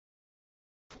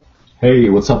Hey,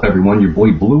 what's up, everyone? Your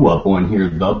boy Blue up on here,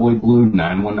 the boy Blue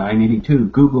 91982.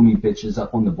 Google me, bitches,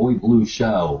 up on the boy Blue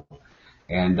show.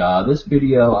 And this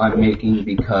video I'm making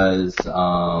because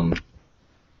I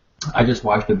just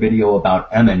watched a video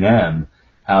about Eminem,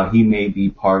 how he may be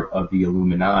part of the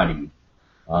Illuminati.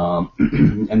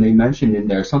 And they mentioned in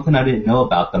there something I didn't know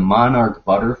about. The monarch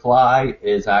butterfly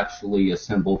is actually a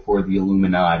symbol for the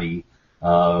Illuminati.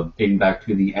 Dating back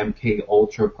to the MK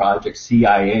Ultra project,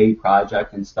 CIA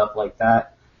project, and stuff like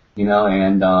that, is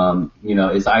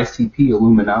ICP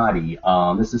Illuminati.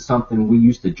 This is something we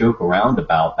used to joke around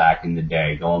about back in the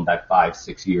day, going back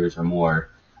 5-6 years or more.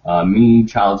 Me,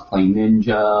 Child's Play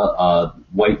Ninja,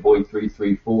 White Boy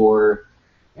 334,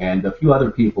 and a few other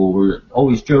people were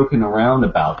always joking around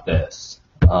about this.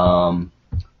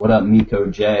 What up,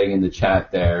 Miko J in the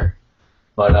chat there?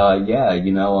 But I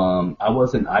didn't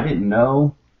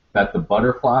know that the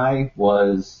butterfly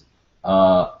was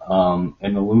an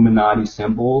Illuminati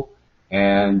symbol.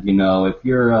 And if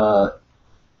you're a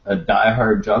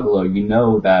diehard juggalo, you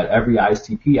know that every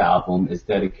ICP album is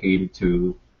dedicated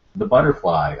to the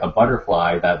butterfly, a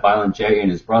butterfly that Violent J and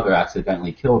his brother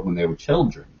accidentally killed when they were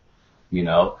children.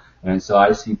 And so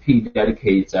ICP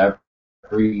dedicates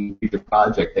every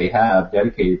project they have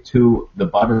dedicated to the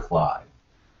butterfly.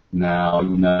 Now,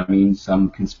 some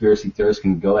conspiracy theorists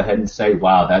can go ahead and say,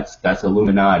 wow, that's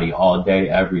Illuminati all day,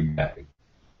 every day,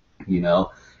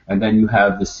 and then you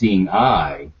have the seeing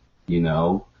eye,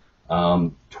 TwiZtiD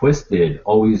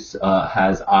always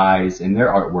has eyes in their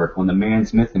artwork. On the Man,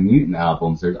 Smith, and Mutant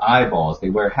albums, there's eyeballs. They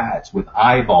wear hats with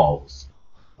eyeballs.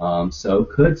 So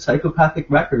could Psychopathic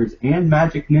Records and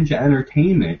Magic Ninja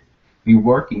Entertainment be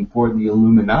working for the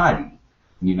Illuminati?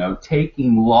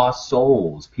 Taking lost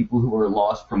souls, people who are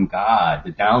lost from God,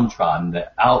 the downtrodden,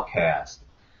 the outcast,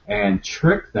 and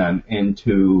trick them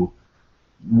into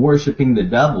worshiping the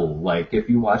devil. Like, if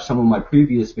you watch some of my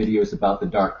previous videos about the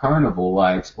Dark Carnival,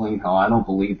 I explain how I don't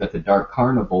believe that the Dark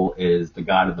Carnival is the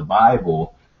God of the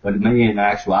Bible, but it may in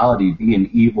actuality be an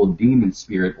evil demon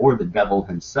spirit or the devil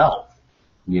himself,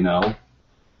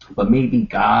 But maybe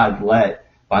God let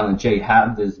Violent J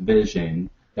have this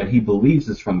vision that he believes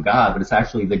is from God, but it's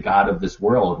actually the God of this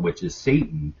world, which is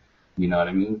Satan,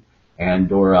 and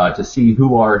or to see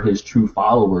who are his true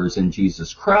followers in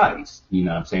Jesus Christ,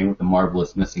 with the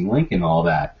marvelous missing link and all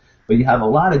that. But you have a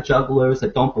lot of juggalos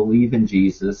that don't believe in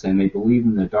Jesus, and they believe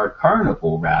in the Dark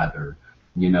Carnival rather,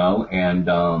 it's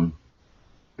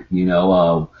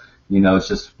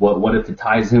just what if it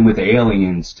ties in with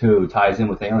aliens too, like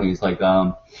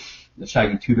the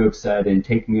Shaggy Two Dope said, and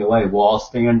take me away. Well, I'll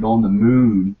stand on the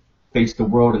moon, face the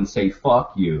world, and say,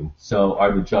 fuck you. So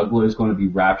are the jugglers going to be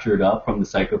raptured up from the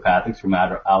psychopathics from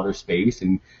outer space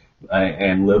and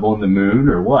live on the moon,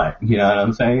 or what? You know what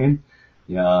I'm saying?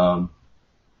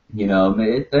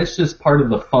 That's just part of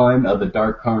the fun of the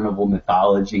Dark Carnival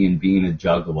mythology and being a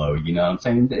juggalo. You know what I'm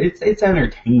saying? It's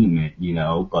entertainment,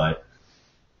 but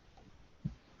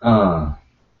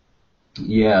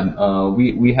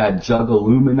we had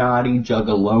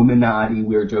Juggalominati.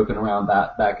 We were joking around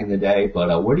that back in the day.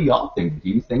 But what do y'all think? Do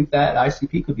you think that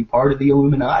ICP could be part of the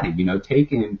Illuminati?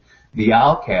 Taking the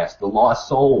outcast, the lost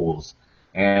souls,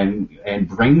 and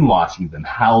brainwashing them.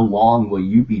 How long will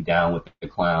you be down with the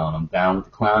clown? I'm down with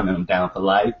the clown, and I'm down for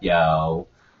life, yo.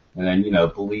 And then,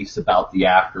 beliefs about the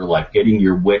afterlife, getting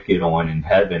your wicked on in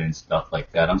heaven and stuff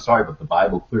like that. I'm sorry, but the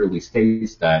Bible clearly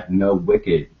states that no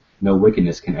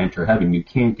wickedness can enter heaven. You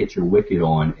can't get your wicked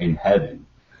on in heaven.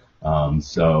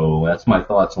 So that's my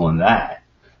thoughts on that.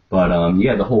 But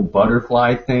the whole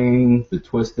butterfly thing, the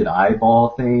twisted eyeball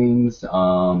things,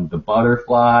 the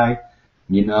butterfly,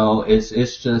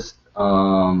 it's just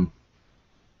crazy.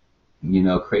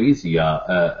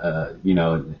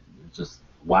 Just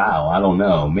wow. I don't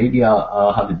know. Maybe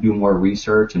I'll have to do more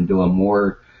research and do a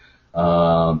more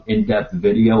in-depth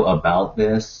video about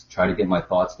this, try to get my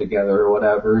thoughts together or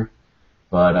whatever.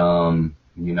 But,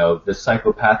 this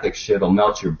psychopathic shit will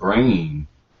melt your brain.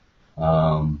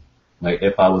 Like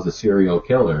if I was a serial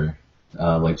killer,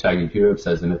 like Shaggy Cube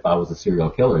says, and if I was a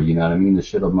serial killer, the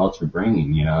shit will melt your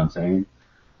brain, you know what I'm saying?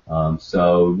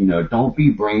 So, don't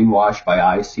be brainwashed by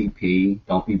ICP.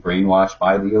 Don't be brainwashed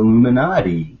by the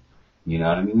Illuminati.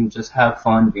 Just have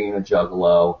fun being a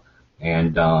juggalo.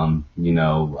 And,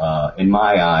 in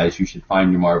my eyes, you should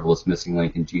find your marvelous missing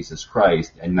link in Jesus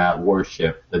Christ and not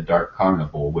worship the Dark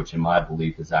Carnival, which in my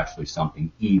belief is actually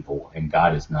something evil, and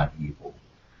God is not evil.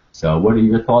 So what are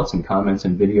your thoughts and comments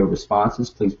and video responses?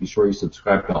 Please be sure you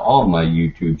subscribe to all my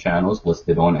YouTube channels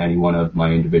listed on any one of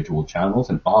my individual channels,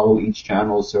 and follow each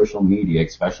channel's social media,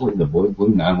 especially the Boy Blue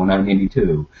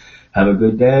 91982. Have a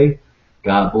good day.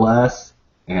 God bless.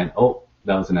 And,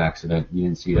 That was an accident. You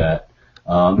didn't see that.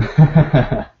 All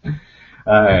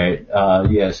right.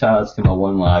 Yeah, shout outs to my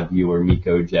one live viewer,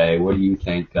 Miko J. What do you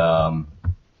think?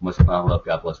 Much love.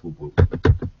 God bless. Whoop,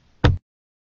 whoop.